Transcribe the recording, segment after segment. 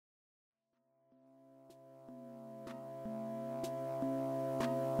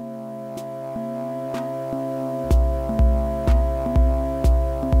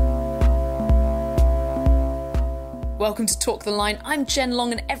Welcome to Talk the Line. I'm Jen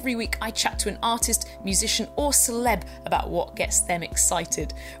Long, and every week I chat to an artist, musician or celeb about what gets them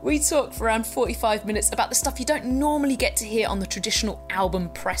excited. We talk for around 45 minutes about the stuff you don't normally get to hear on the traditional album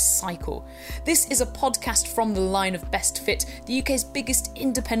press cycle. This is a podcast from The Line of Best Fit, the UK's biggest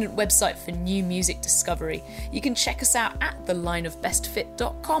independent website for new music discovery. You can check us out at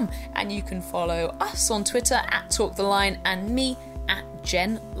thelineofbestfit.com, and you can follow us on Twitter at Talk the Line and me at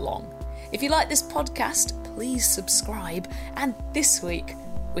Jen Long. If you like this podcast, please subscribe, and this week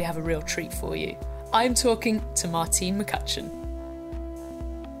we have a real treat for you. I'm talking to Martine McCutcheon.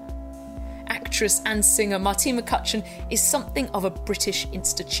 Actress and singer Martine McCutcheon is something of a British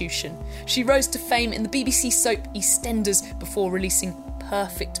institution. She rose to fame in the BBC soap EastEnders before releasing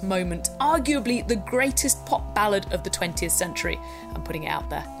Perfect Moment, arguably the greatest pop ballad of the 20th century. I'm putting it out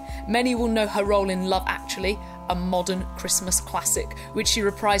there. Many will know her role in Love Actually, a modern Christmas classic, which she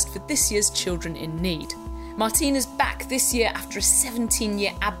reprised for this year's Children in Need. Martine is back this year after a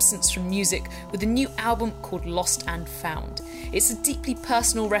 17-year absence from music with a new album called Lost and Found. It's a deeply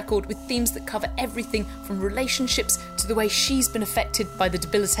personal record with themes that cover everything from relationships to the way she's been affected by the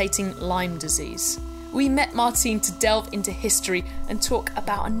debilitating Lyme disease. We met Martine to delve into history and talk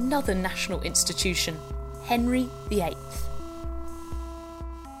about another national institution, Henry VIII.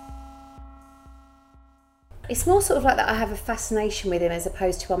 It's more sort of like that I have a fascination with him as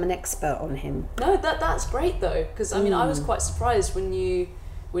opposed to I'm an expert on him. No, that's great though, because I mean I was quite surprised when you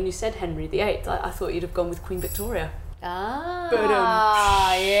said Henry VIII. I thought you'd have gone with Queen Victoria.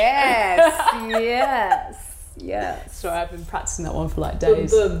 Yes. Sorry, I've been practicing that one for like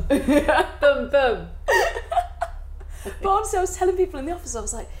days. Boom, boom. But honestly, I was telling people in the office, I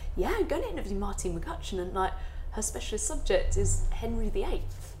was like, yeah, I'm going to interview Martine McCutcheon, and like her specialist subject is Henry VIII.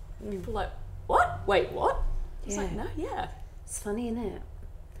 People are like, what? Wait, what? It's like, no, yeah. It's funny, isn't it?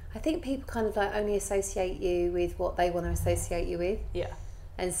 I think people kind of like only associate you with what they want to associate you with. Yeah.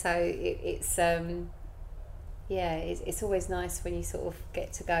 And so it's always nice when you sort of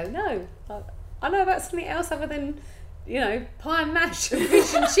get to go, no, I know about something else other than, pie and mash and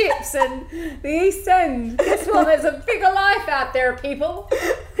fish and chips and the East End. Guess what? There's a bigger life out there, people.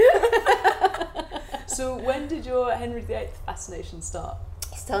 So when did your Henry VIII fascination start?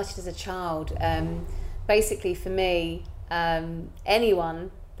 It started as a child. Basically, for me, anyone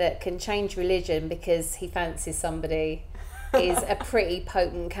that can change religion because he fancies somebody is a pretty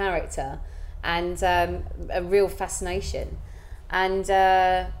potent character and a real fascination. And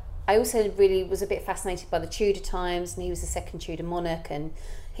I also really was a bit fascinated by the Tudor times, and he was the second Tudor monarch, and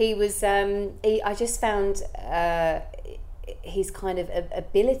he was. I just found his kind of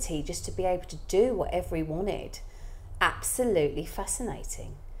ability just to be able to do whatever he wanted absolutely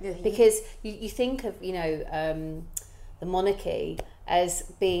fascinating. Yeah, because you think of the monarchy as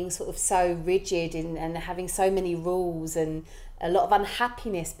being sort of so rigid and having so many rules and a lot of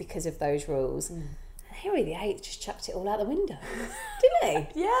unhappiness because of those rules. And Henry VIII just chucked it all out the window, didn't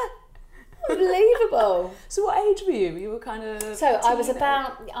he? Yeah. Unbelievable. So what age were you? You were kind of... So I was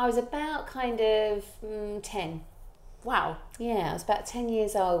about kind of 10. Wow. Yeah, I was about 10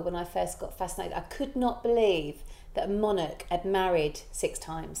 years old when I first got fascinated. I could not believe that a monarch had married 6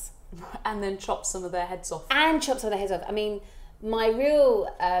 times. And then chopped some of their heads off. I mean, my real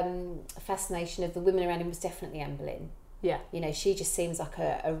fascination of the women around him was definitely Anne Boleyn. Yeah. She just seems like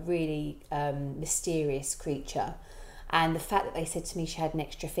a really mysterious creature. And the fact that they said to me she had an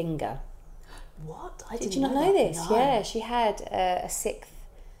extra finger. What? Did you not know this? No. Yeah, she had a 6th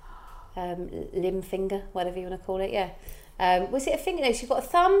limb finger, whatever you want to call it, yeah. Was it a finger? No, she's got a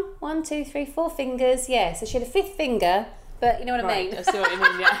thumb, 1, 2, 3, 4 fingers, yeah. So she had a 5th finger, but you know what I mean? I see what you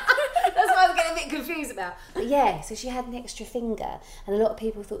mean, yeah. That's what I was getting a bit confused about. But yeah, so she had an extra finger, and a lot of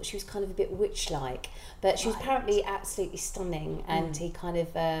people thought she was kind of a bit witch-like, but she was apparently absolutely stunning, and he kind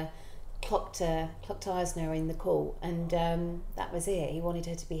of clocked eyes on her in the court, and that was it. He wanted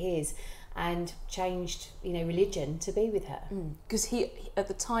her to be his, and changed, religion to be with her. Because he at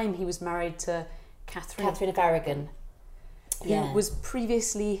the time he was married to Catherine of Aragon. Who was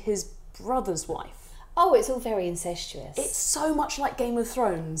previously his brother's wife. Oh, it's all very incestuous. It's so much like Game of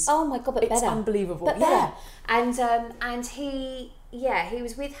Thrones. Oh my God, but it's better. Unbelievable. But better. And he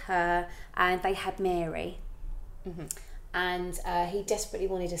was with her, and they had Mary. And he desperately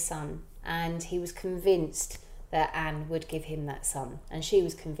wanted a son, and he was convinced that Anne would give him that son, and she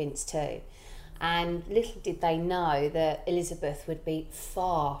was convinced too. And little did they know that Elizabeth would be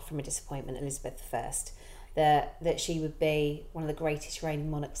far from a disappointment, Elizabeth I, that she would be one of the greatest reigning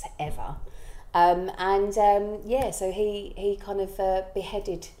monarchs ever. So he kind of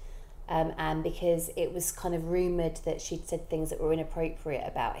beheaded Anne because it was kind of rumoured that she'd said things that were inappropriate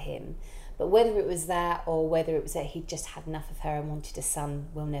about him. But whether it was that or whether it was that he'd just had enough of her and wanted a son,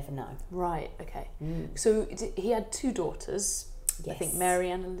 we'll never know. Right, okay. So he had 2 daughters, Yes. I think Mary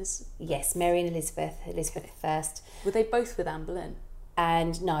and Elizabeth. Yes, Mary and Elizabeth first. Were they both with Anne Boleyn?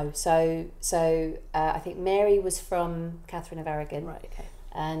 And no, so I think Mary was from Catherine of Aragon. Right, okay.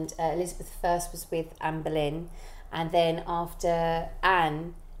 And Elizabeth first was with Anne Boleyn. And then after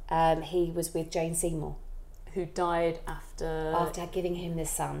Anne, he was with Jane Seymour. Who died after Giving him the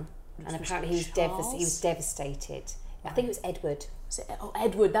son. And was apparently he Charles? was devastated. I think it was Edward. Was it? Oh,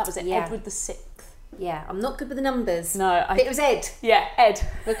 Edward. That was it. Yeah. Edward the 6th. Yeah, I'm not good with the numbers. No, But it was Ed. Yeah, Ed.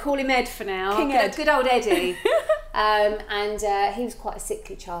 We'll call him Ed for now. King Ed. Good old Eddie. And he was quite a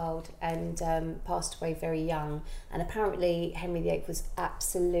sickly child and passed away very young. And apparently Henry VIII was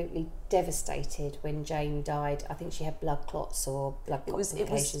absolutely devastated when Jane died. I think she had blood clots or blood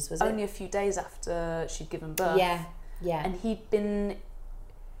complications. It was only a few days after she'd given birth. Yeah, yeah. And he'd been...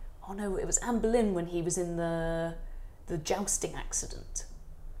 Oh no, it was Anne Boleyn when he was in the jousting accident.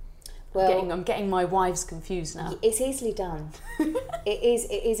 Well, I'm getting my wives confused now. it's easily done. It is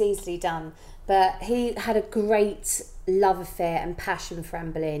easily done. But he had a great love affair and passion for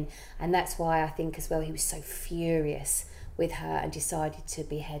Anne Boleyn, and that's why I think as well he was so furious with her and decided to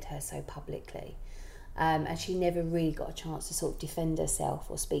behead her so publicly. And she never really got a chance to sort of defend herself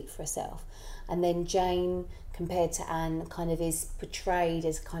or speak for herself. And then Jane, compared to Anne, kind of is portrayed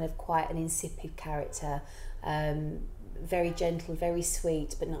as kind of quite an insipid character, very gentle, very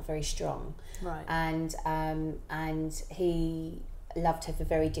sweet, but not very strong. Right. And he loved her for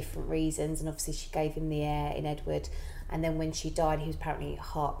very different reasons, and obviously she gave him the heir in Edward. And then when she died, he was apparently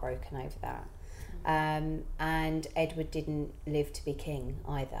heartbroken over that. And Edward didn't live to be king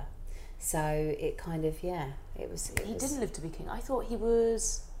either. So it kind of, he didn't live to be king. I thought he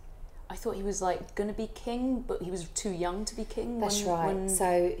was like going to be king, but he was too young to be king. That's right.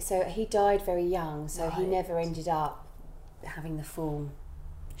 So he died very young, so he never ended up having the full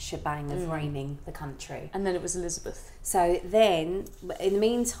shebang of reigning the country. And then it was Elizabeth. So then, in the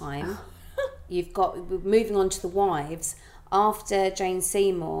meantime, you've got, moving on to the wives, after Jane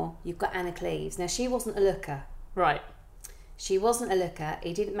Seymour, you've got Anna Cleves. Now, she wasn't a looker. Right. She wasn't a looker.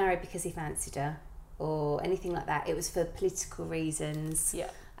 He didn't marry because he fancied her or anything like that. It was for political reasons. Yeah.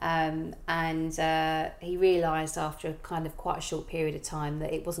 And he realised after a kind of quite a short period of time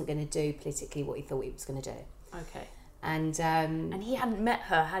that it wasn't going to do politically what he thought it was going to do. Okay. And he hadn't met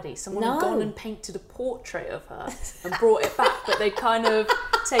her, had he? Someone No. had gone and painted a portrait of her and brought it back, but they kind of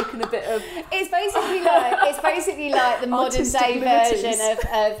taken a bit of... It's basically like the modern Artistic day liberties. version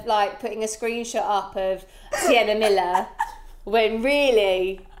of like putting a screenshot up of Sienna Miller when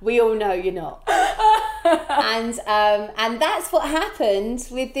really we all know you're not. And that's what happened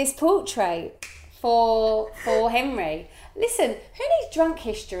with this portrait for Henry. Listen, who needs drunk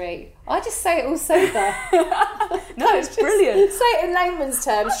history? I just say it all sober. No, it's brilliant. Say it in layman's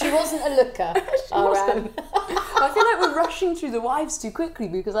terms. She wasn't a looker. wasn't. I feel like we're rushing through the wives too quickly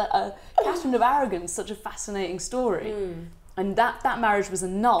because Catherine of Aragon is such a fascinating story. And that marriage was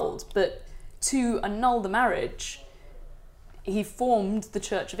annulled, but to annul the marriage, he formed the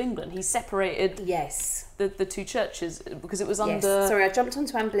Church of England. He separated the two churches because it was under... Yes. Sorry, I jumped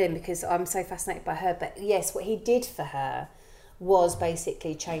onto Anne Boleyn because I'm so fascinated by her. But yes, what he did for her was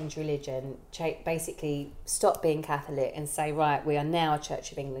basically change religion, basically stop being Catholic and say, right, we are now a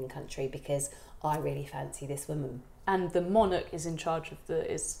Church of England country because I really fancy this woman. And the monarch is in charge of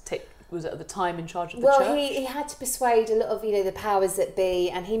was at the time in charge of the church? church? Well, he had to persuade a lot of, the powers that be,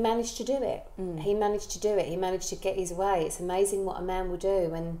 and he managed to do it. He managed to do it. He managed to get his way. It's amazing what a man will do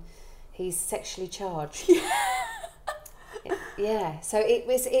when he's sexually charged. Yeah. So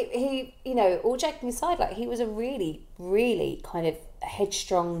he, all joking aside, like he was a really, really kind of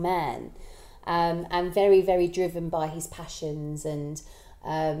headstrong man, and very, very driven by his passions and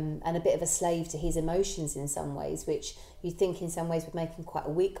a bit of a slave to his emotions in some ways, which you think in some ways would make him quite a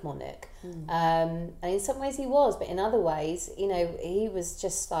weak monarch. And in some ways he was, but in other ways, he was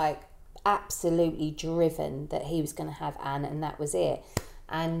just like absolutely driven that he was going to have Anne and that was it.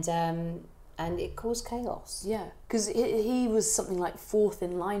 And it caused chaos. Yeah, because he was something like 4th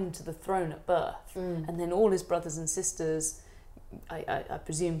in line to the throne at birth. And then all his brothers and sisters, I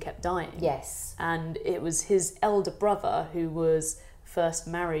presume, kept dying. Yes. And it was his elder brother who was first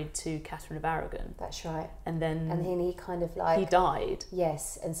married to Catherine of Aragon. That's right. And then he kind of like... He died.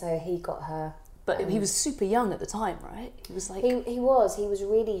 Yes, and so he got her... But he was super young at the time, right? He was like... He was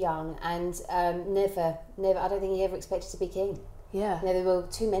really young and never, I don't think he ever expected to be king. Yeah. There were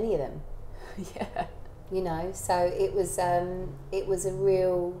too many of them. Yeah. So it was a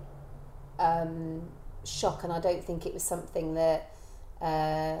real shock, and I don't think it was something that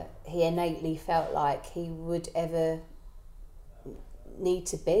he innately felt like he would ever need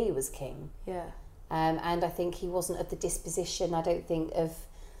to be was king. Yeah. And I think he wasn't of the disposition, I don't think, of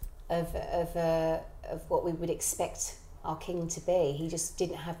what we would expect our king to be. He just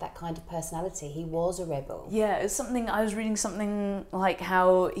didn't have that kind of personality. He was a rebel. Yeah, it's something, I was reading something like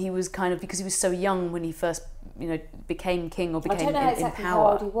how he was kind of, because he was so young when he first, became king or became I don't know exactly in how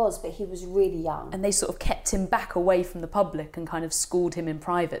power. old he was, but he was really young. And they sort of kept him back away from the public and kind of schooled him in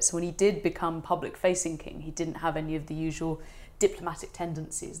private. So when he did become public-facing king, he didn't have any of the usual diplomatic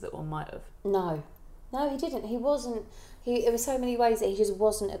tendencies that one might have. No, he didn't. He wasn't. There were so many ways that he just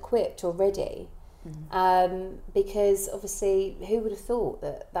wasn't equipped or ready. Because obviously, who would have thought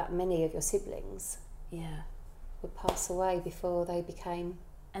that many of your siblings would pass away before they became...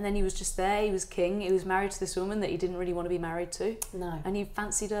 And then he was just there, he was king, he was married to this woman that he didn't really want to be married to. No. And he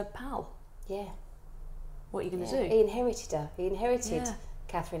fancied a pal. Yeah. What are you going to do? He inherited her. He inherited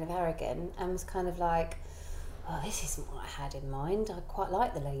Catherine of Aragon and was kind of like, oh, this isn't what I had in mind. I quite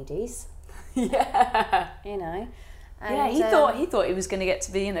like the ladies. Yeah. And, he thought he was going to get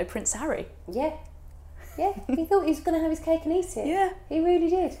to be, Prince Harry. Yeah. Yeah, he thought he was going to have his cake and eat it. Yeah. He really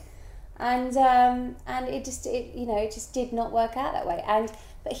did. And it just did not work out that way.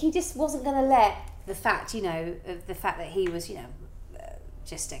 But he just wasn't going to let the fact that he was,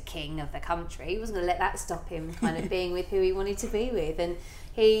 just a king of the country, he wasn't going to let that stop him kind of being with who he wanted to be with. And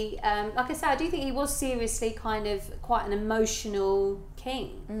he, like I said, I do think he was seriously kind of quite an emotional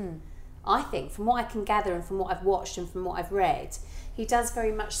king. I think, from what I can gather and from what I've watched and from what I've read, he does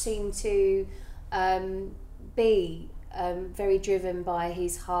very much seem to be very driven by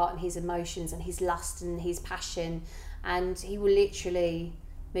his heart and his emotions and his lust and his passion, and he will literally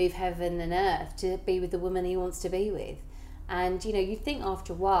move heaven and earth to be with the woman he wants to be with. And you think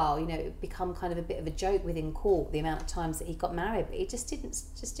after a while, it would become kind of a bit of a joke within court the amount of times that he got married, but it just didn't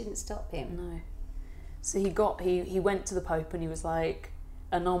stop him. No. So he went to the Pope and he was like,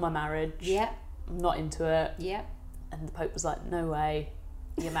 annul my marriage. Yeah. I'm not into it. Yeah. And the Pope was like, no way,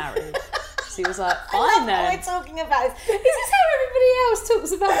 you're married. So he was like, I love fine then. what we're talking about this. Is this how everybody else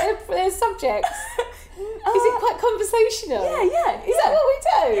talks about their subjects? Is it quite conversational? Yeah. Is that what we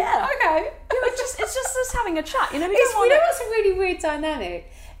do? Yeah. Okay. It's just us having a chat. We You know what's a really weird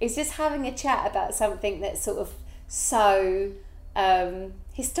dynamic? It's just having a chat about something that's sort of so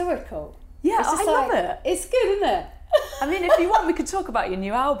historical. Yeah, It's just I love it. It's good, isn't it? I mean, if you want, we could talk about your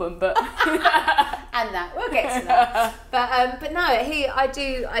new album, but And that we'll get to that. But no,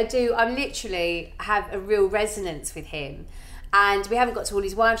 I literally have a real resonance with him, and we haven't got to all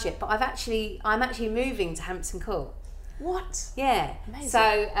his wives yet. But I'm actually moving to Hampton Court. what? Yeah. Amazing.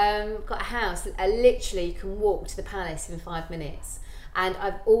 So got a house that literally you can walk to the palace in 5 minutes. And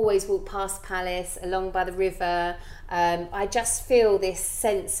I've always walked past the palace, along by the river. I just feel this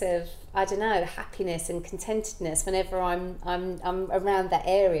sense of, I don't know, happiness and contentedness whenever I'm around that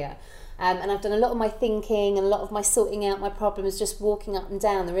area. And I've done a lot of my thinking and a lot of my sorting out my problems just walking up and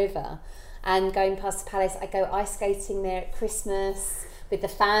down the river and going past the palace. I go ice skating there at Christmas with the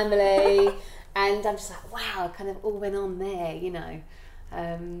family. And I'm just like, wow, kind of all went on there,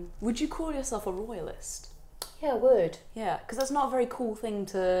 Would you call yourself a royalist? Yeah, I would. Yeah, because that's not a very cool thing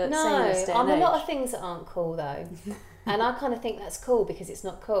to say in No, this day I'm and a lot age. of things that aren't cool though. And I kind of think that's cool because it's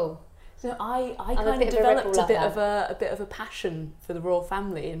not cool. So I a kind of bit of a developed rebel a like bit that. of a bit of a passion for the royal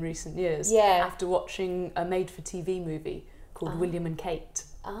family in recent years. Yeah. After watching a made-for-TV movie called William and Kate,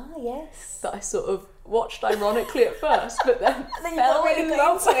 Ah, yes. that I sort of watched ironically at first, but then You fell got really in got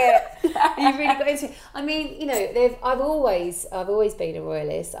love into with it. You really got into it. I mean, I've always been a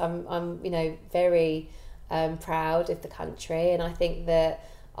royalist. I'm very proud of the country, and I think that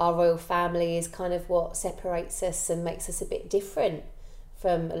our royal family is kind of what separates us and makes us a bit different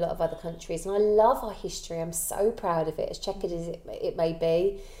from a lot of other countries. And I love our history. I'm so proud of it, as checkered as it may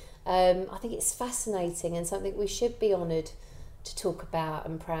be. I think it's fascinating and something we should be honoured to talk about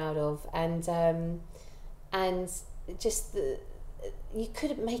and proud of. And just you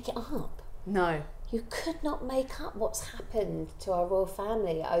couldn't make it up. No. You could not make up what's happened to our royal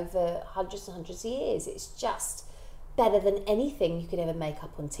family over hundreds and hundreds of years. It's just better than anything you could ever make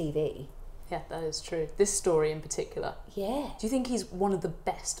up on TV. Yeah, that is true. This story in particular. Yeah. Do you think he's one of the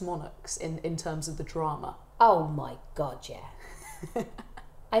best monarchs in terms of the drama? Oh my God, yeah.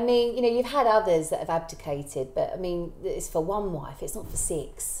 I mean, you've had others that have abdicated, but I mean, it's for one wife, it's not for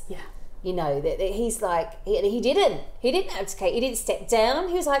six. Yeah. That he's like, he didn't abdicate, he didn't step down.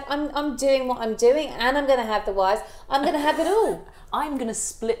 He was like, I'm doing what I'm doing, and I'm going to have the wives, I'm going to have it all. I'm going to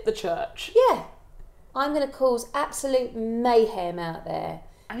split the church. Yeah, I'm going to cause absolute mayhem out there.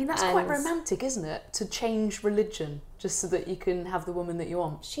 I mean, that's quite romantic, isn't it? To change religion just so that you can have the woman that you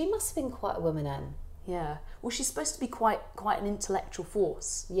want. She must have been quite a woman, Anne. Yeah. Well, she's supposed to be quite an intellectual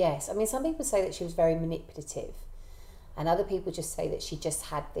force. Yes. I mean, some people say that she was very manipulative, and other people just say that she just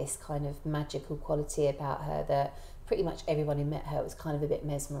had this kind of magical quality about her that pretty much everyone who met her was kind of a bit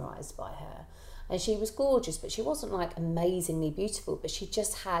mesmerised by her. And she was gorgeous, but she wasn't like amazingly beautiful, but she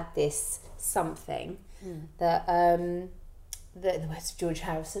just had this something that, the words of George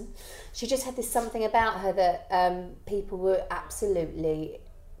Harrison, she just had this something about her that people were absolutely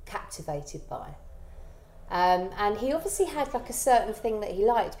captivated by. And he obviously had like a certain thing that he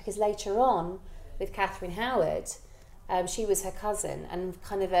liked, because later on with Catherine Howard, she was her cousin and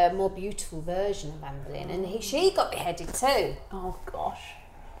kind of a more beautiful version of Anne Boleyn, and she got beheaded too. Oh gosh.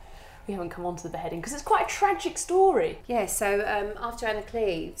 We haven't come on to the beheading because it's quite a tragic story. Yeah, so after Anna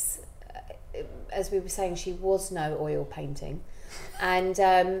Cleves, as we were saying, she was no oil painting, and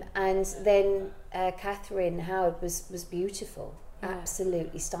then Catherine Howard was beautiful,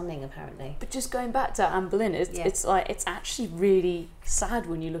 absolutely stunning, apparently. But just going back to Anne Boleyn, it's actually really sad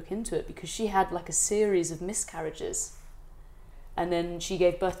when you look into it, because she had like a series of miscarriages, and then she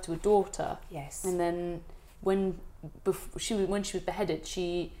gave birth to a daughter. Yes. And then when she was beheaded,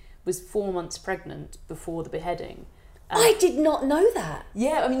 she was 4 months pregnant before the beheading. I did not know that.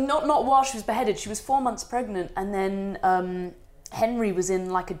 Yeah, I mean, not while she was beheaded. She was 4 months pregnant, and then Henry was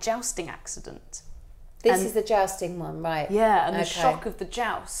in like a jousting accident. This is the jousting one, right? Yeah, and the shock of the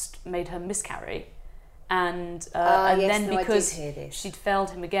joust made her miscarry. And then because she'd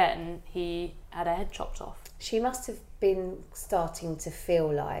failed him again, he had her head chopped off. She must have been starting to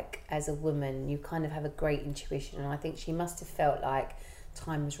feel like, as a woman, you kind of have a great intuition, and I think she must have felt like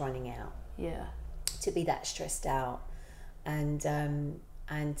time was running out. Yeah. To be that stressed out and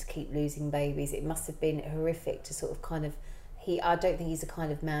to keep losing babies, it must have been horrific to sort of kind of... I don't think he's the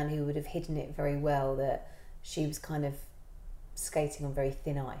kind of man who would have hidden it very well, that she was kind of skating on very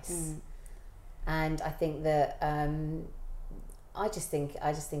thin ice. And I think that I just think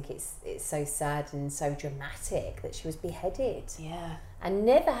it's so sad and so dramatic that she was beheaded. Yeah. And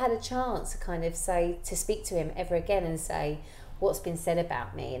never had a chance to kind of to speak to him ever again and say what's been said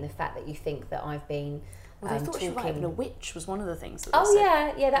about me, and the fact that you think that I've been Well, they thought she might have been a witch, was one of the things that they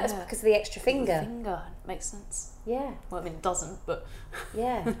said. Yeah, that was because of the extra finger. The finger, makes sense. Yeah. Well, I mean, it doesn't, but...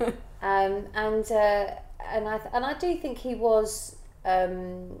 Yeah. And I do think he was...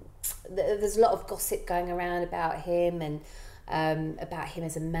 there's a lot of gossip going around about him, and about him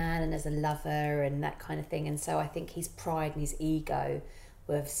as a man and as a lover and that kind of thing. And so I think his pride and his ego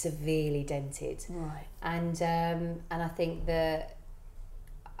were severely dented. Right. And I think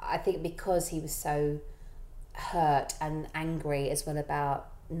because he was so hurt and angry as well about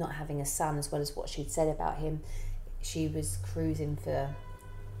not having a son, as well as what she'd said about him, she was cruising for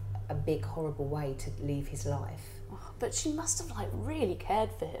a big horrible way to leave his life. But she must have like really cared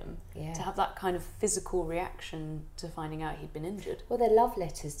for him, to have that kind of physical reaction to finding out he'd been injured. Well, their love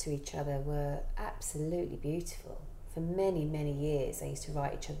letters to each other were absolutely beautiful. For many, many years they used to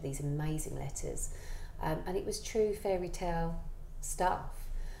write each other these amazing letters, and it was true fairy tale stuff.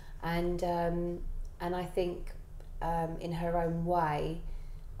 And I think in her own way,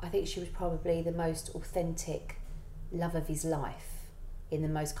 I think she was probably the most authentic love of his life, in the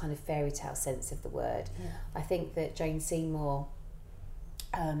most kind of fairy tale sense of the word. Yeah. I think that Jane Seymour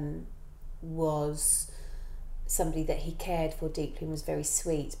was somebody that he cared for deeply and was very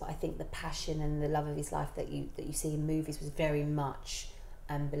sweet, but I think the passion and the love of his life that you see in movies was very much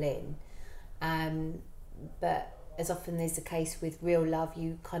Anne Boleyn. But as often is the case with real love,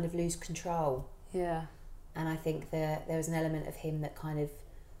 you kind of lose control. Yeah. And I think that there was an element of him that kind of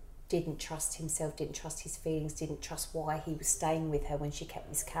didn't trust himself, didn't trust his feelings, didn't trust why he was staying with her when she kept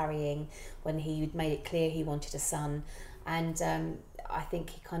miscarrying, when he made it clear he wanted a son. And I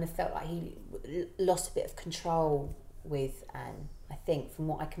think he kind of felt like he lost a bit of control with Anne. I think from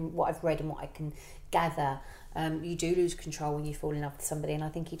what I've read and what I can gather, you do lose control when you fall in love with somebody. And I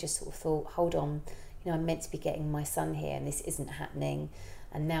think he just sort of thought, hold on, I'm meant to be getting my son here, and this isn't happening.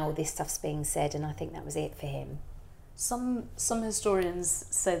 And now all this stuff's being said, and I think that was it for him. Some historians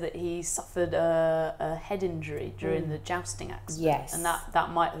say that he suffered a head injury during the jousting accident. Yes. And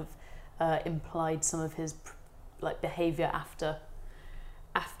that might have implied some of his behaviour after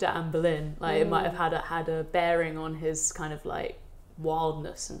Anne Boleyn. It might have had a bearing on his kind of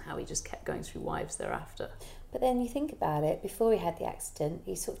wildness and how he just kept going through wives thereafter. But then you think about it, before he had the accident,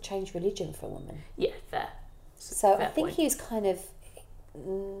 he sort of changed religion for a woman. Yeah, fair. So fair I think point. he was kind of a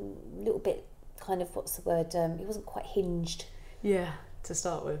little bit kind of, what's the word, he wasn't quite hinged. Yeah, to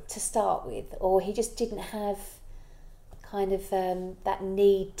start with. Or he just didn't have kind of that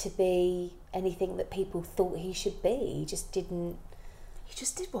need to be anything that people thought he should be. He just didn't. He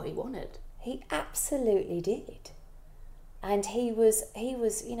just did what he wanted. He absolutely did. And he was,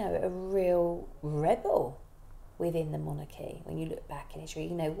 you know, a real rebel within the monarchy. When you look back in history,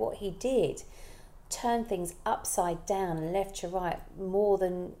 you know, what he did, turned things upside down and left to right more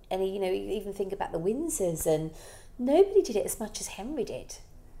than any, you know, you even think about the Windsors, and nobody did it as much as Henry did.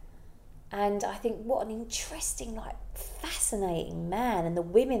 And I think what an interesting, like, fascinating man, and the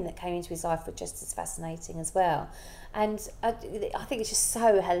women that came into his life were just as fascinating as well. And I think it's just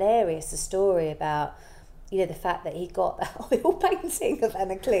so hilarious, the story about, you know, the fact that he got that oil painting of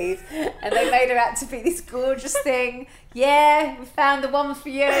Anna Cleves and they made her out to be this gorgeous thing. Yeah, we found the one for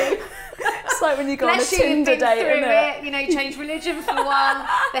you. It's like when you go on a Tinder date, isn't it? You know, you changed religion for one,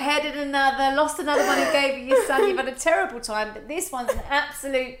 beheaded another, lost another one who gave you your son. You've had a terrible time, but this one's an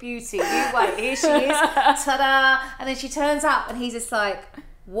absolute beauty. You wait, here she is, ta-da! And then she turns up and he's just like,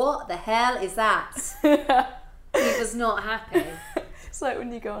 what the hell is that? He was not happy. It's like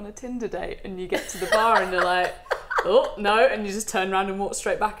when you go on a Tinder date and you get to the bar and you're like, oh, no, and you just turn around and walk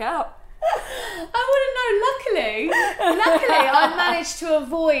straight back out. I wouldn't know. Luckily, I managed to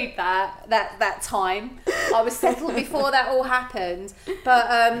avoid that time. I was settled before that all happened.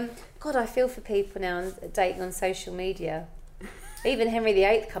 But, God, I feel for people now dating on social media. Even Henry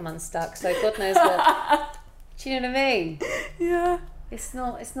VIII come unstuck, so God knows what. Do you know what I mean? Yeah. It's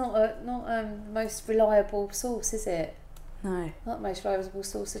not the most reliable source, is it? No. Not the most reliable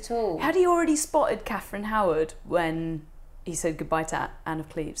source at all. Had he already spotted Catherine Howard when he said goodbye to Anne of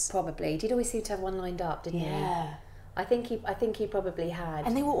Cleves? Probably. He did always seem to have one lined up, didn't he? Yeah. I think he probably had.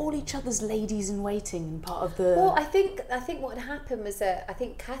 And they were all each other's ladies in waiting and part of the... Well, I think what had happened was that I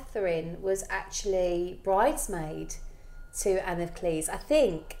think Catherine was actually bridesmaid to Anne of Cleves. I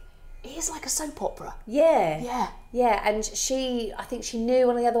think. It is like a soap opera. Yeah. Yeah. Yeah, and I think she knew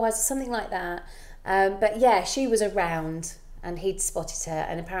one of the other wives or something like that. But yeah, she was around and he'd spotted her,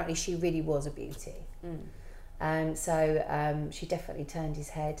 and apparently she really was a beauty. So she definitely turned his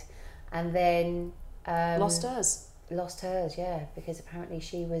head, and then Lost hers. Lost hers, yeah, because apparently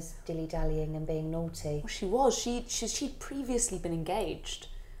she was dilly-dallying and being naughty. Well, she was. She'd previously been engaged,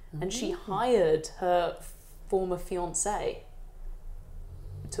 and she hired her former fiancé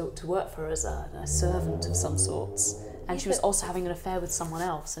to work for her as a servant of some sorts. And she was also having an affair with someone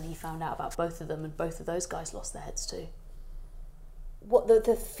else, and he found out about both of them, and both of those guys lost their heads too. What, the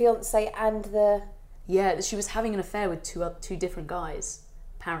fiancé and the... Yeah, she was having an affair with two different guys,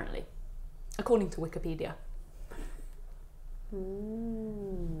 apparently, according to Wikipedia.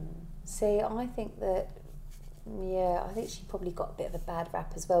 See, I think she probably got a bit of a bad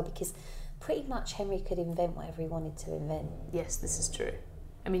rap as well, because pretty much Henry could invent whatever he wanted to invent. Yes, this is true.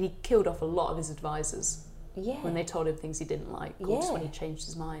 I mean, he killed off a lot of his advisors. Yeah. When they told him things he didn't like, or just when he changed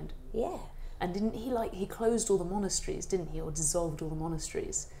his mind. Yeah. And didn't he he closed all the monasteries, didn't he? Or dissolved all the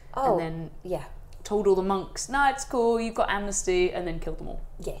monasteries. Oh, and then yeah. Told all the monks, no, it's cool, you've got amnesty, and then killed them all.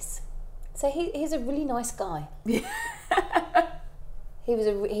 Yes. So he's a really nice guy. He was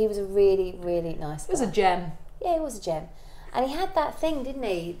a really, really nice guy. He was a gem. Yeah, he was a gem. And he had that thing, didn't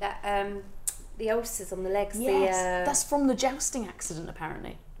he? That the ulcers on the legs. Yes, that's from the jousting accident,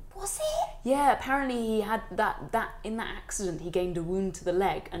 apparently. Was it? Yeah, apparently he had that in that accident he gained a wound to the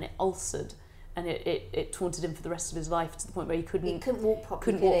leg and it ulcered, and it taunted him for the rest of his life, to the point where he couldn't walk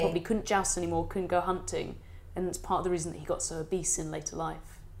properly. Couldn't joust anymore, couldn't go hunting, and it's part of the reason that he got so obese in later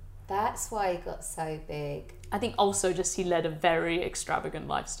life. That's why he got so big. I think also just he led a very extravagant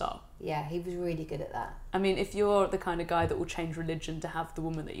lifestyle. Yeah, he was really good at that. I mean, if you're the kind of guy that will change religion to have the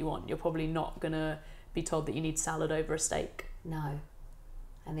woman that you want, you're probably not gonna be told that you need salad over a steak. No.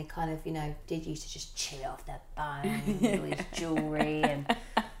 And they kind of, did used to just chill off their bones and all his jewellery and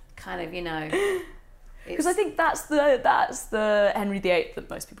kind of, Because I think that's the Henry VIII that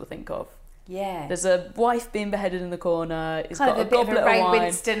most people think of. Yeah. There's a wife being beheaded in the corner. He's kind got of a bit goblet of a Ray wine.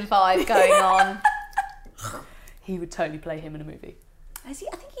 Winston vibe going on. He would totally play him in a movie. I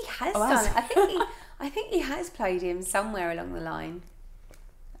think he has done it. I think he has played him somewhere along the line.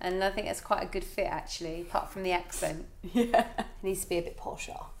 And I think that's quite a good fit, actually, apart from the accent. Yeah. He needs to be a bit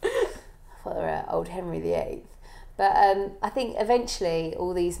posher for old Henry VIII. But I think eventually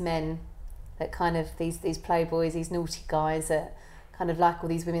all these men that kind of, these playboys, these naughty guys that kind of like all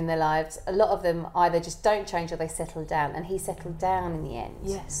these women in their lives, a lot of them either just don't change or they settle down. And he settled down in the end.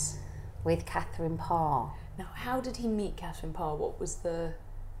 Yes. With Catherine Parr. Now, how did he meet Catherine Parr? What was the...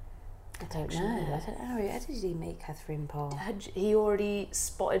 I don't know. How did he meet Catherine Parr? Had he already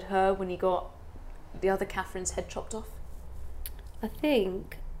spotted her when he got the other Catherine's head chopped off? I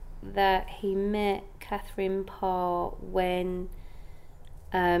think that he met Catherine Parr when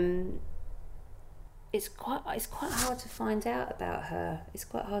it's quite hard to find out about her. It's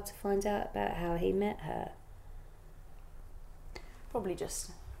quite hard to find out about how he met her. Probably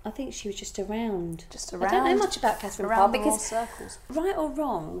just I think she was just around. Just around. I don't know much about Catherine Parr around the because circles. right or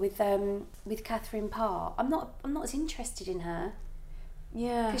wrong with Catherine Parr, I'm not as interested in her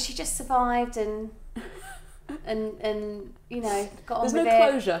Yeah. because she just survived and you know got There's on with no it.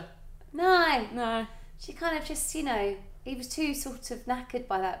 closure. No. No. She kind of just, you know, he was too sort of knackered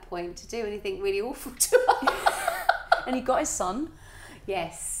by that point to do anything really awful to her. And he got his son.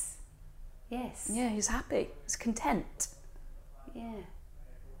 Yes. Yes. Yeah, he's happy. He's content. Yeah.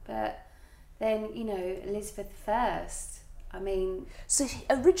 But then, you know, Elizabeth I, I mean... So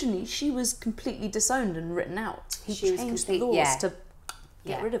originally she was completely disowned and written out. He She was changed the complete- laws yeah. to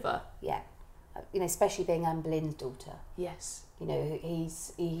get rid of her. Yeah. You know, especially being Anne Boleyn's daughter. Yes. You know,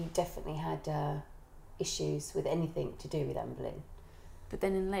 he definitely had issues with anything to do with Anne Boleyn. But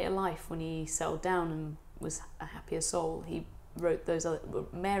then in later life, when he settled down and was a happier soul, he wrote those other...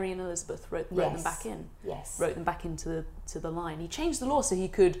 Mary and Elizabeth wrote them Yes. back in. Yes. Wrote them back into the line. He changed the law so he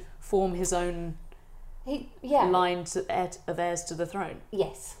could form his own line of heirs to the throne.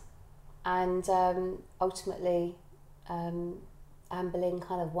 Yes. And ultimately, Anne Boleyn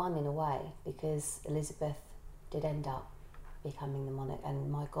kind of won in a way because Elizabeth did end up becoming the monarch,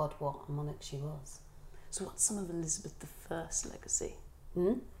 and my God, what a monarch she was. So what's some of Elizabeth I's legacy?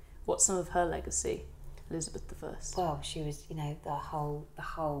 Hmm? What's some of her legacy, Elizabeth I? Well, she was, you know, the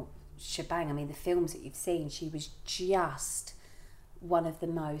whole shebang. I mean, the films that you've seen, she was just one of the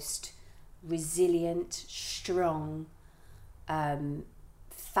most resilient, strong,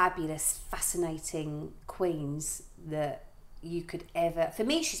 fabulous, fascinating queens that you could ever... For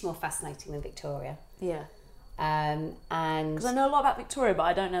me, she's more fascinating than Victoria. Yeah. And Because I know a lot about Victoria, but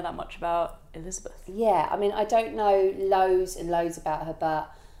I don't know that much about Elizabeth. yeah, I mean, I don't know loads and loads about her,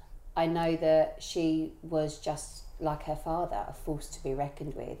 but I know that she was just like her father, a force to be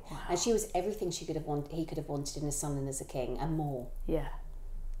reckoned with. Wow. And she was everything he could have wanted in a son and as a king, and more. Yeah.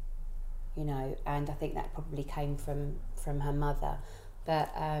 You know, and I think that probably came from her mother. But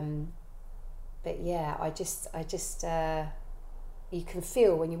yeah, I just you can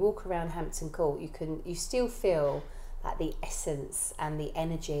feel when you walk around Hampton Court, you still feel like the essence and the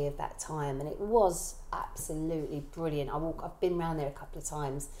energy of that time, and it was absolutely brilliant. I've been around there a couple of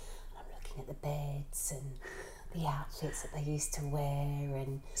times, and I'm looking at the beds and the outfits that they used to wear,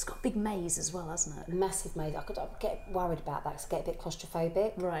 and It's got a big maze as well, hasn't it? massive maze. I get worried about that because I get a bit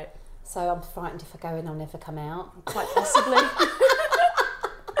claustrophobic. Right. So I'm frightened if I go in, I'll never come out. Quite possibly.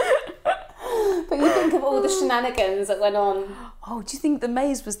 But you think of all the shenanigans that went on. Oh, do you think the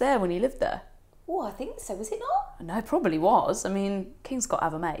maze was there when he lived there? Oh, I think so. Was it not? No, it probably was. I mean, King's got to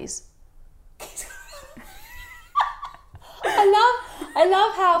have a maze. I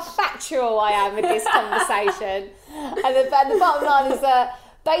love how factual I am with this conversation. And the bottom line is that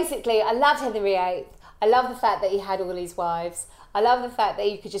basically I loved Henry VIII. I love the fact that he had all these wives. I love the fact that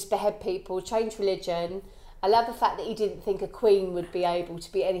he could just behead people, change religion. I love the fact that he didn't think a queen would be able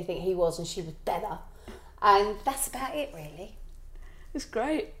to be anything he was, and she was better. And that's about it, really. It's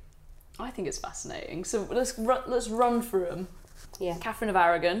great. I think it's fascinating. So let's run through them. Yeah. Catherine of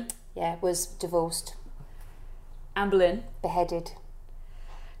Aragon, Yeah, was divorced, Anne Boleyn, beheaded,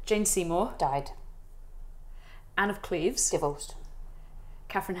 Jane Seymour, died, Anne of Cleves, divorced,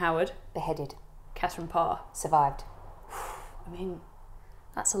 Catherine Howard, beheaded, Catherine Parr. survived. I mean,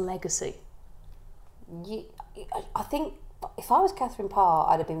 that's a legacy. I think if I was Catherine Parr,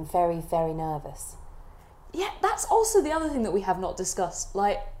 I'd have been very, very nervous. Yeah, that's also the other thing that we have not discussed.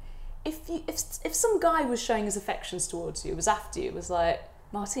 Like, if some guy was showing his affections towards you, was after you, was like,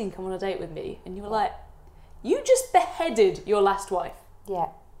 Martine, come on a date with me, and you were like, you just beheaded your last wife, Yeah.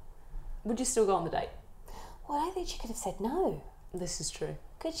 would you still go on the date? Well, I don't think she could have said no. This is true.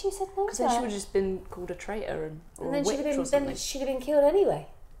 Could she have said no? Because then she would have just been called a traitor or and a then witch or something. then she could have been killed anyway.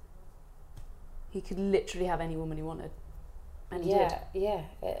 He could literally have any woman he wanted, and he Yeah,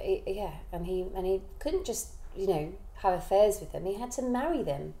 yeah, and he couldn't just have affairs with them. He had to marry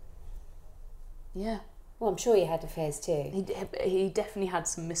them. did. Yeah, Well, I'm sure he had affairs too. he definitely had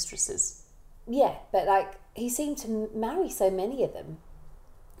some mistresses. Yeah, but like he seemed to marry so many of them.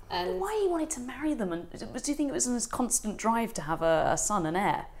 And Why he wanted to marry them, and do you think it was in his constant drive to have a son, an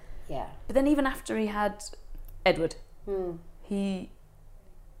heir? yeah, But then even after he had Edward, Hmm. he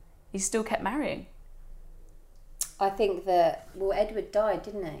still kept marrying. I think that Edward died,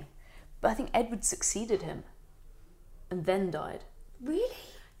 didn't he? But I think Edward succeeded him and then died. Really?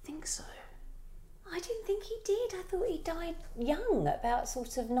 I think so. I didn't think he did. I thought he died young, about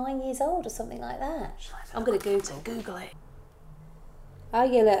sort of 9 years old or something like that. I'm going to Google it. Oh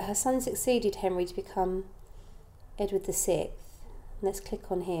yeah, look, her son succeeded Henry to become Edward VI. Let's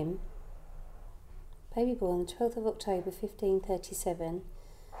click on him. Baby born 12th of October 1537.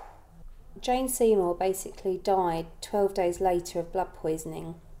 Jane Seymour basically died 12 days later of blood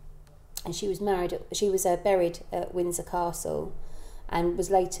poisoning, and she was buried at Windsor Castle, and was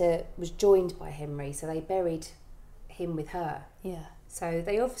joined by Henry, so they buried him with her. Yeah. So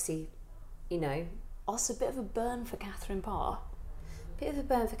they obviously, Also a bit of a burn for Catherine Parr.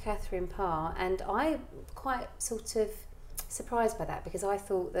 And I'm quite sort of surprised by that, because I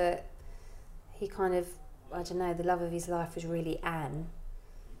thought that he kind of, I don't know, the love of his life was really Anne,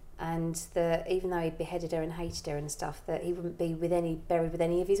 and that even though he beheaded her and hated her and stuff, that he wouldn't be buried with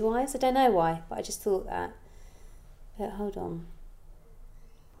any of his wives. I don't know why, but I just thought that. But hold on.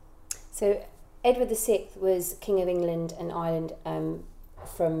 So Edward VI was King of England and Ireland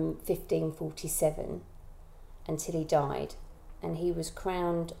from 1547 until he died, and he was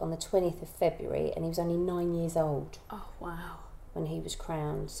crowned on the 20th of February, and he was only 9 years old. Oh, wow. When he was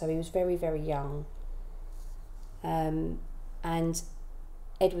crowned, so he was very, very young. And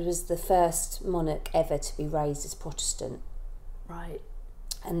Edward was the first monarch ever to be raised as Protestant. Right.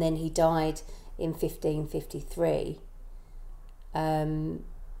 And then he died in 1553.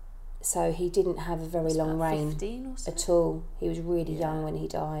 So he didn't have a very long reign 15 or so? at all. He was really young when he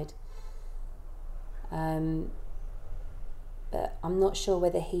died. But I'm not sure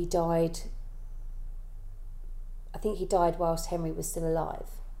whether he died. I think he died whilst Henry was still alive.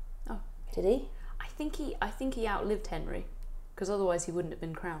 Oh, did he? I think he outlived Henry, because otherwise he wouldn't have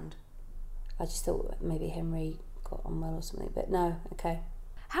been crowned. I just thought maybe Henry got on well or something, but no. Okay.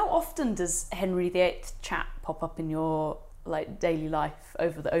 How often does Henry VIII chat pop up in your daily life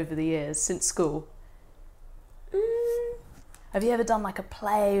over the years since school? Have you ever done a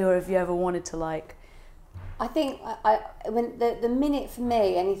play, or have you ever wanted to I think when the minute for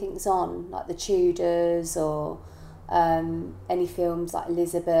me anything's on, like the Tudors or any films like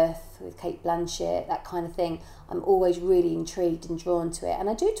Elizabeth with Kate Blanchett, that kind of thing, I'm always really intrigued and drawn to it. And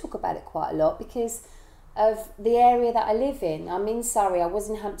I do talk about it quite a lot because of the area that I live in. I'm in Surrey. I was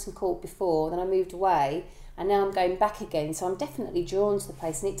in Hampton Court before, then I moved away, and now I'm going back again. So I'm definitely drawn to the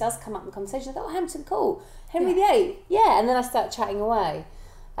place, and it does come up in conversation. I thought, oh, Hampton Court, Henry VIII, yeah. And then I start chatting away.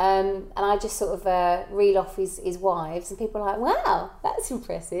 And I just sort of reel off his wives, and people are like, wow, that's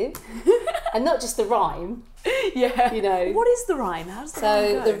impressive. And not just the rhyme. Yeah. What is the rhyme? How does the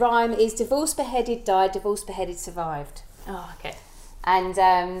rhyme go? So the rhyme is divorced, beheaded, died, divorced, beheaded, survived. Oh, okay. And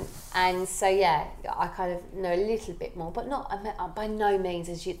so, yeah, I kind of know a little bit more, but not by no means,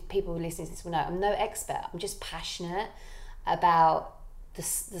 as people listening to this will know, I'm no expert. I'm just passionate about the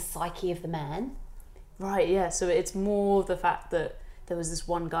psyche of the man. Right, yeah. So it's more the fact that there was this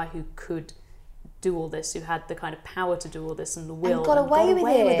one guy who could do all this, who had the kind of power to do all this and the will, and got away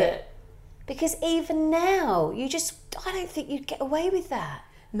with it. Because even now, I don't think you'd get away with that.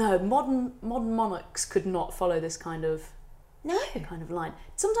 No, modern monarchs could not follow this kind of line.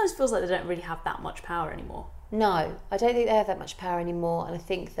 It sometimes feels like they don't really have that much power anymore. No, I don't think they have that much power anymore, and I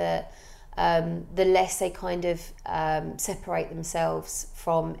think that the less they kind of separate themselves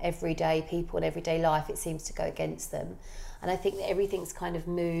from everyday people and everyday life, it seems to go against them. And I think that everything's kind of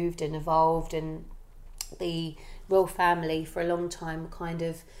moved and evolved, and the royal family for a long time kind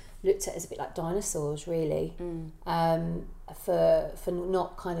of looked at as a bit like dinosaurs, really, for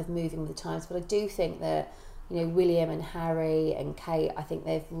not kind of moving with the times. But I do think that, William and Harry and Kate, I think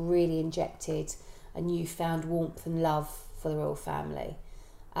they've really injected a newfound warmth and love for the royal family.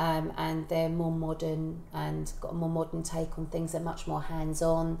 And they're more modern and got a more modern take on things. They're much more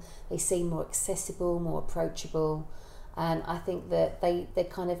hands-on. They seem more accessible, more approachable. And I think that they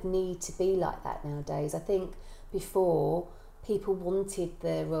kind of need to be like that nowadays. I think before, people wanted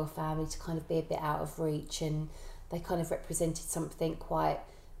the royal family to kind of be a bit out of reach, and they kind of represented something quite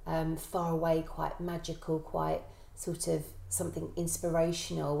far away, quite magical, quite sort of something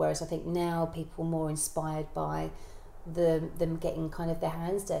inspirational. Whereas I think now people are more inspired by them getting kind of their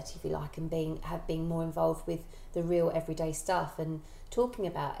hands dirty, if you like, and being more involved with the real everyday stuff and talking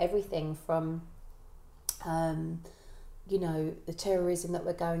about everything from the terrorism that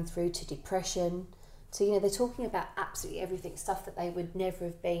we're going through to depression. So, they're talking about absolutely everything, stuff that they would never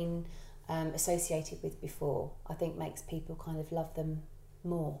have been associated with before. I think makes people kind of love them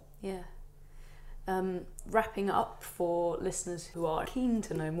more. Yeah. Wrapping up for listeners who are keen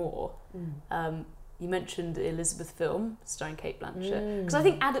to know more, you mentioned the Elizabeth film starring Kate Blanchett. Because I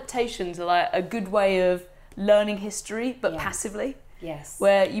think adaptations are a good way of learning history, but passively. Yes.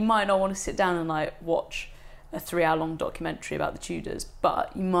 Where you might not want to sit down and like watch a 3-hour-long documentary about the Tudors,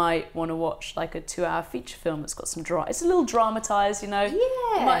 but you might want to watch like a 2-hour feature film that's got some drama. It's a little dramatised, you know.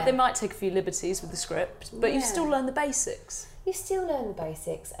 Yeah. They might take a few liberties with the script, but you still learn the basics. You still learn the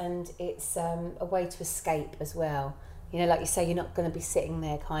basics, and it's a way to escape as well. You know, like you say, you're not going to be sitting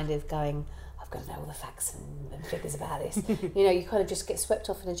there kind of going, I've got to know all the facts and figures about this. You know, you kind of just get swept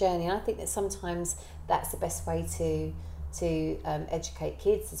off on a journey. And I think that sometimes that's the best way to educate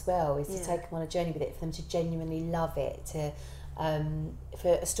kids as well, is to take them on a journey with it, for them to genuinely love it, to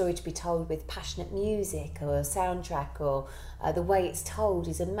for a story to be told with passionate music or a soundtrack, or the way it's told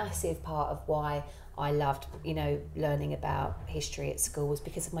is a massive part of why I loved, you know, learning about history at school, was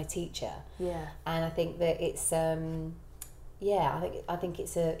because of my teacher. Yeah. And I think that it's I think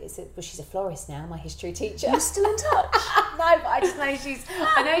it's a well, she's a florist now, my history teacher. You're still in touch? No, but I just know she's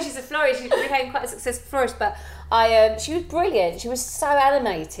a florist. She became quite a successful florist, but she was brilliant. She was so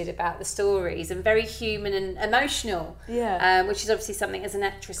animated about the stories and very human and emotional. Yeah. Which is obviously something, as an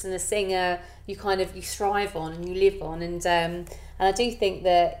actress and a singer, you thrive on and you live on. And I do think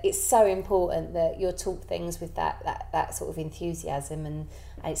that it's so important that you're taught things with that sort of enthusiasm, and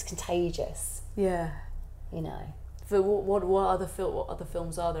it's contagious. Yeah. You know. But what other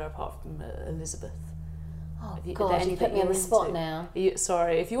films are there apart from Elizabeth? Oh, God, you put me on the spot now.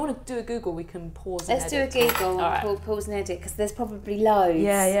 Sorry, if you want to do a Google, we can pause and edit. Let's do a Google, and pause and edit, because there's probably loads.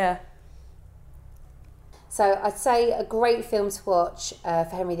 Yeah. So I'd say a great film to watch for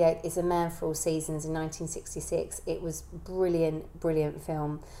Henry VIII is A Man for All Seasons in 1966. It was brilliant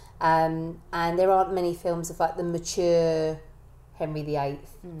film. And there aren't many films of like the mature Henry VIII,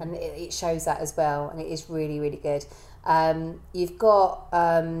 and it shows that as well, and it is really, really good. You've got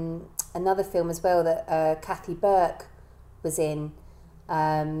another film as well that Kathy Burke was in.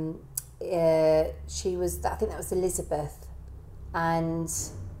 She was, I think that was Elizabeth, and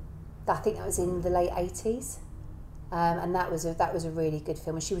I think that was in the late 80s, and that was a really good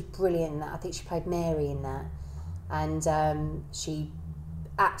film, and she was brilliant in that. I think she played Mary in that, and she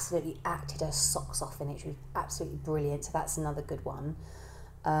absolutely acted her socks off in it. She was absolutely brilliant, so that's another good one.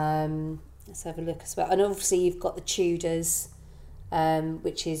 Let's have a look as well. And obviously you've got the Tudors,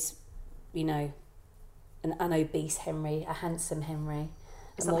 which is, you know, an unobese Henry, a handsome Henry,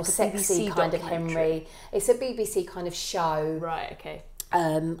 a more sexy kind of Henry. It's a BBC kind of show. Right, okay. I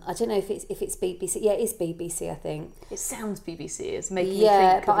don't know if it's BBC. Yeah, it is BBC, I think. It sounds BBC. It's making me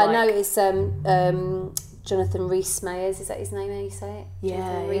think of, but I know it's Jonathan Rhys-Meyers. Is that his name? How you say it? Yeah,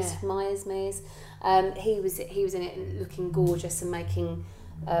 Jonathan Rhys-Meyers. He was in it, looking gorgeous and making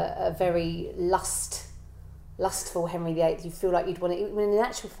a very lustful Henry VIII. You feel like you'd want to. When in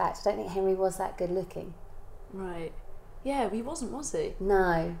actual fact, I don't think Henry was that good looking. Right. Yeah, he wasn't, was he?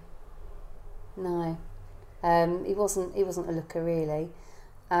 No. He wasn't a looker really.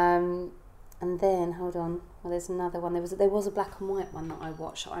 And then hold on. Well, there's another one. There was a black and white one that I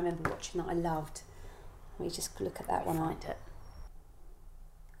watched. I remember watching that I loved. Let me just look at that one. Find it.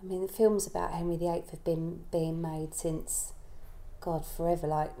 I mean, the films about Henry VIII have been being made since, God, forever.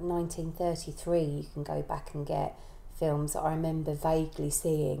 Like 1933, you can go back and get films that I remember vaguely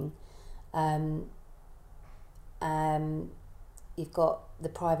seeing. You've got The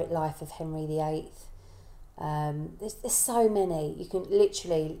Private Life of Henry VIII. There's so many. You can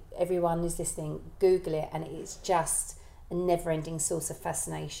literally, everyone who's listening, Google it, and it's just a never-ending source of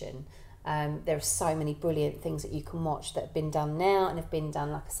fascination. There are so many brilliant things that you can watch that have been done now and have been done,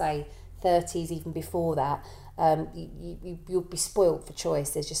 like I say, 30s, even before that. You'll be spoilt for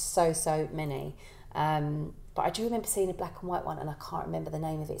choice. There's just so many. But I do remember seeing a black and white one, and I can't remember the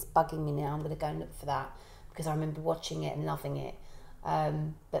name of it. It's bugging me now. I'm going to go and look for that, because I remember watching it and loving it.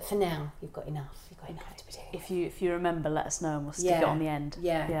 But for now, you've got enough. You've got enough to be doing. If you remember, let us know, and we'll stick it on the end.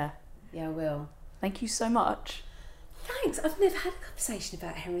 Yeah, I will. Thank you so much. Thanks. I've never had a conversation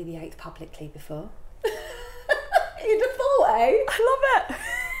about Henry VIII publicly before. You'd have thought, eh? I love it.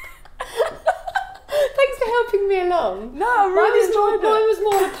 Thanks for helping me along. No, I really enjoyed it. Mine was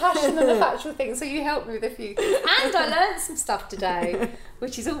more the passion than the factual thing, so you helped me with a few things. And I learned some stuff today,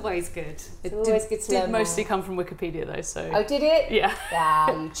 which is always good. It's always good to learn. It did mostly come from Wikipedia though, so... Oh, did it? Yeah.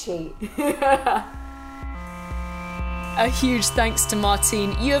 Ah, you cheat. A huge thanks to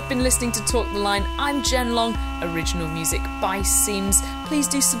Martine. You have been listening to Talk the Line. I'm Jen Long. Original music by Seams. Please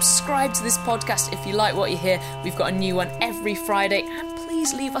do subscribe to this podcast if you like what you hear. We've got a new one every Friday, and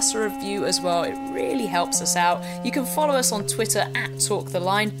please leave us a review as well. It really helps us out. You can follow us on Twitter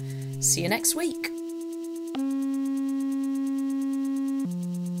 @TalkTheLine. See you next week.